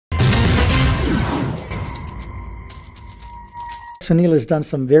Sunil has done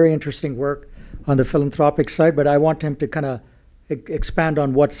some very interesting work on the philanthropic side, but I want him to kind of expand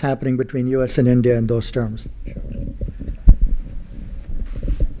on what's happening between US and India in those terms.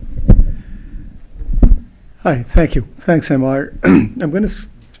 Hi, thank you. Thanks, MR. I'm going to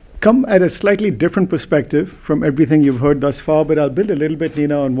come at a slightly different perspective from everything you've heard thus far, but I'll build a little bit,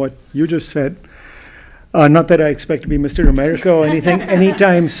 Nina, on what you just said. Not that I expect to be Mr. America or anything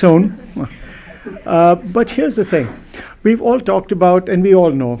anytime soon. But here's the thing. We've all talked about, and we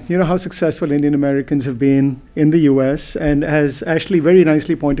all know, how successful Indian Americans have been in the US. And as Ashley very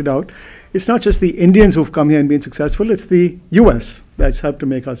nicely pointed out, it's not just the Indians who've come here and been successful, it's the US that's helped to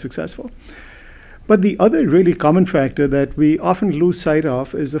make us successful. But the other really common factor that we often lose sight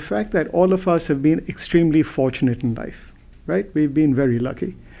of is the fact that all of us have been extremely fortunate in life, right? We've been very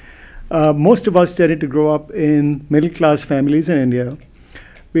lucky. Most of us tended to grow up in middle-class families in India.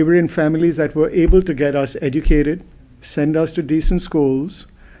 We were in families that were able to get us educated, send us to decent schools.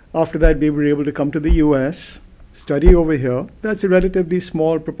 After that, we were able to come to the US, study over here. That's a relatively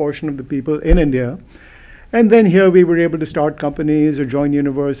small proportion of the people in India. And then here we were able to start companies or join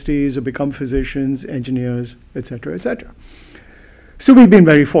universities or become physicians, engineers, et cetera, et cetera. So we've been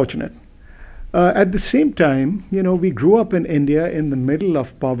very fortunate. At the same time, we grew up in India in the middle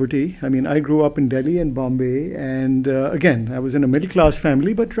of poverty. I mean, I grew up in Delhi and Bombay. And again, I was in a middle-class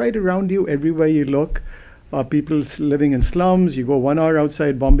family, but right around you, everywhere you look, people living in slums. You go 1 hour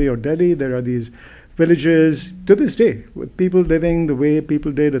outside Bombay or Delhi, there are these villages to this day with people living the way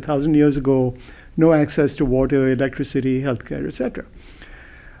people did 1,000 years ago. No access to water, electricity, healthcare, etc.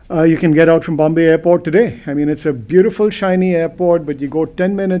 You can get out from Bombay Airport today. I mean, it's a beautiful, shiny airport, but you go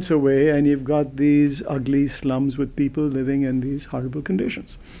 10 minutes away and you've got these ugly slums with people living in these horrible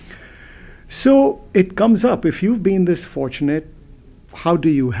conditions. So it comes up, if you've been this fortunate, how do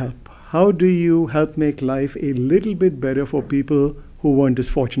you help? How do you help make life a little bit better for people who weren't as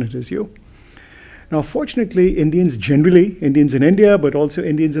fortunate as you? Now, fortunately, Indians generally, Indians in India, but also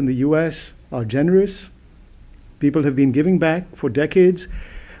Indians in the US, are generous. People have been giving back for decades,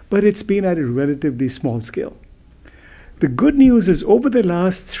 but it's been at a relatively small scale. The good news is over the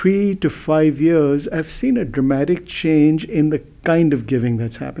last 3 to 5 years, I've seen a dramatic change in the kind of giving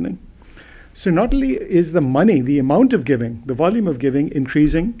that's happening. So not only is the money, the amount of giving, the volume of giving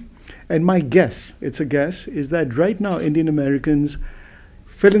increasing, and my guess, it's a guess, is that right now Indian Americans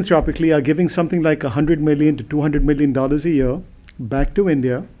philanthropically are giving something like $100 million to $200 million a year back to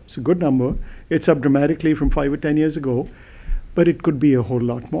India. It's a good number. It's up dramatically from 5 or 10 years ago, but it could be a whole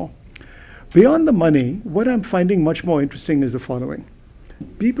lot more. Beyond the money, what I'm finding much more interesting is the following.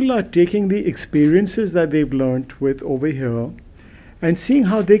 People are taking the experiences that they've learned with over here and seeing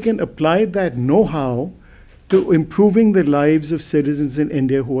how they can apply that know-how to improving the lives of citizens in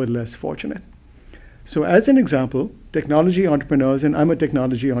India who are less fortunate. So as an example, technology entrepreneurs, and I'm a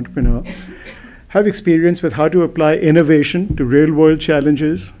technology entrepreneur, have experience with how to apply innovation to real-world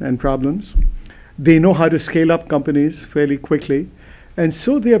challenges and problems. They know how to scale up companies fairly quickly. And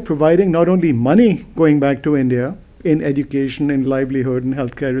so they are providing not only money going back to India in education, in livelihood, in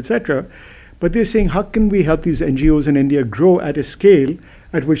healthcare, etc., but they're saying, how can we help these NGOs in India grow at a scale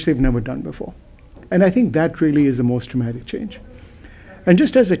at which they've never done before? And I think that really is the most dramatic change. And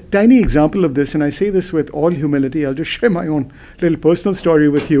just as a tiny example of this, and I say this with all humility, I'll just share my own little personal story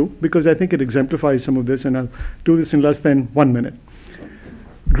with you because I think it exemplifies some of this, and I'll do this in less than 1 minute.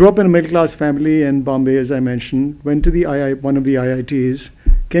 Grew up in a middle-class family in Bombay, as I mentioned, went to one of the IITs,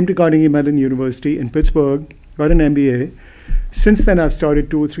 came to Carnegie Mellon University in Pittsburgh, got an MBA. Since then, I've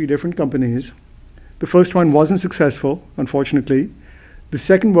started 2 or 3 different companies. The first one wasn't successful, unfortunately. The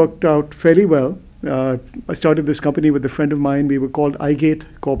second worked out fairly well. I started this company with a friend of mine. We were called iGate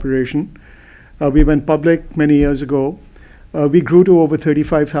Corporation. We went public many years ago. We grew to over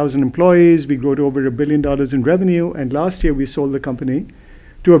 35,000 employees. We grew to over $1 billion in revenue. And last year, we sold the company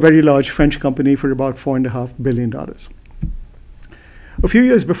to a very large French company for about $4.5 billion. A few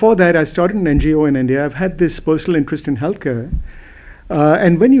years before that, I started an NGO in India. I've had this personal interest in healthcare.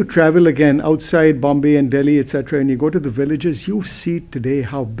 And when you travel again outside Bombay and Delhi, etc., and you go to the villages, you see today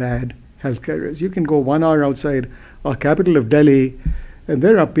how bad healthcare is. You can go 1 hour outside our capital of Delhi, and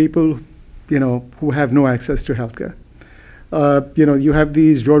there are people, who have no access to healthcare. You have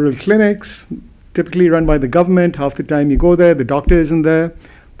these rural clinics, typically run by the government. Half the time you go there, the doctor isn't there.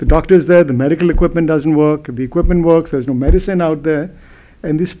 The doctor's there, the medical equipment doesn't work. If the equipment works, there's no medicine out there.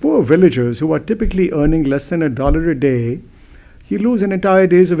 And these poor villagers who are typically earning less than $1 a day, you lose an entire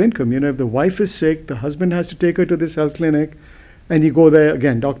day's of income. If the wife is sick, the husband has to take her to this health clinic, and you go there,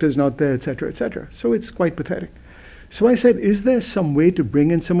 again, doctor's not there, et cetera, et cetera. So it's quite pathetic. So I said, is there some way to bring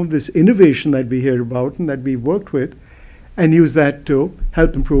in some of this innovation that we hear about and that we worked with and use that to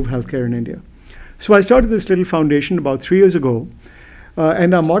help improve healthcare in India. So I started this little foundation about 3 years ago,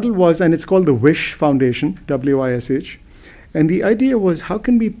 and our model was, and it's called the WISH Foundation, WISH. And the idea was, how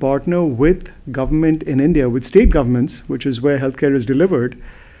can we partner with government in India, with state governments, which is where healthcare is delivered,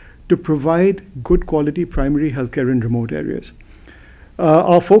 to provide good quality primary healthcare in remote areas.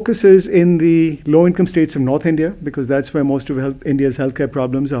 Our focus is in the low-income states of North India, because that's where most of India's healthcare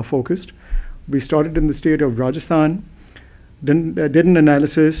problems are focused. We started in the state of Rajasthan, did an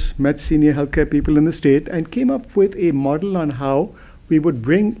analysis, met senior healthcare people in the state, and came up with a model on how we would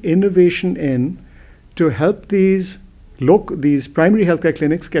bring innovation in to help these primary healthcare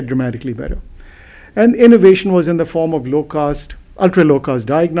clinics get dramatically better. And innovation was in the form of low-cost, ultra-low-cost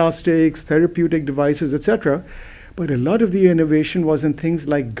diagnostics, therapeutic devices, etc. But a lot of the innovation was in things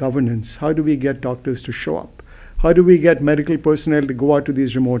like governance. How do we get doctors to show up? How do we get medical personnel to go out to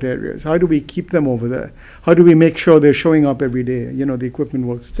these remote areas? How do we keep them over there? How do we make sure they're showing up every day? The equipment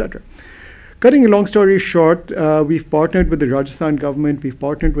works, etc. Cutting a long story short, we've partnered with the Rajasthan government. We've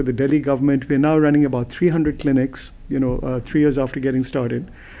partnered with the Delhi government. We're now running about 300 clinics, 3 years after getting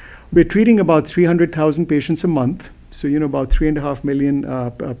started. We're treating about 300,000 patients a month. So, about 3.5 million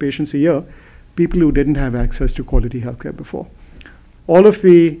patients a year, people who didn't have access to quality healthcare before. All of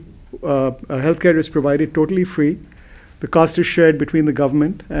the healthcare is provided totally free. The cost is shared between the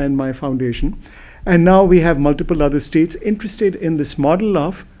government and my foundation. And now we have multiple other states interested in this model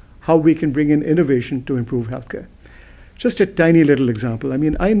of how we can bring in innovation to improve healthcare. Just a tiny little example.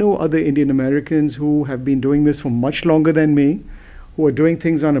 I know other Indian Americans who have been doing this for much longer than me, who are doing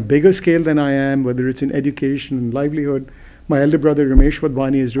things on a bigger scale than I am, whether it's in education and livelihood. My elder brother, Sunil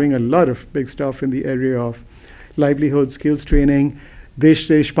Wadhwani, is doing a lot of big stuff in the area of livelihood, skills training. Desh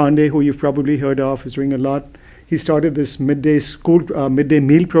Pandey, who you've probably heard of, is doing a lot. He started this midday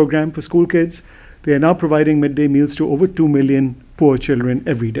meal program for school kids. They are now providing midday meals to over 2 million poor children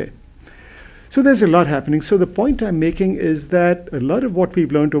every day. So there's a lot happening. So the point I'm making is that a lot of what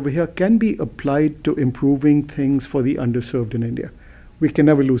we've learned over here can be applied to improving things for the underserved in India. We can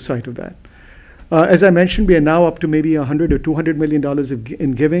never lose sight of that. As I mentioned, we are now up to maybe $100 or $200 million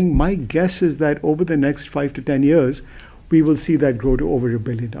in giving. My guess is that over the next 5 to 10 years, we will see that grow to over $1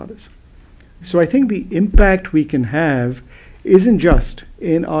 billion. So I think the impact we can have isn't just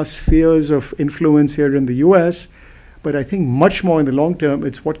in our spheres of influence here in the US, but I think much more in the long term,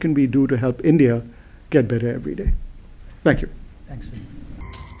 it's what can we do to help India get better every day. Thank you. Thanks.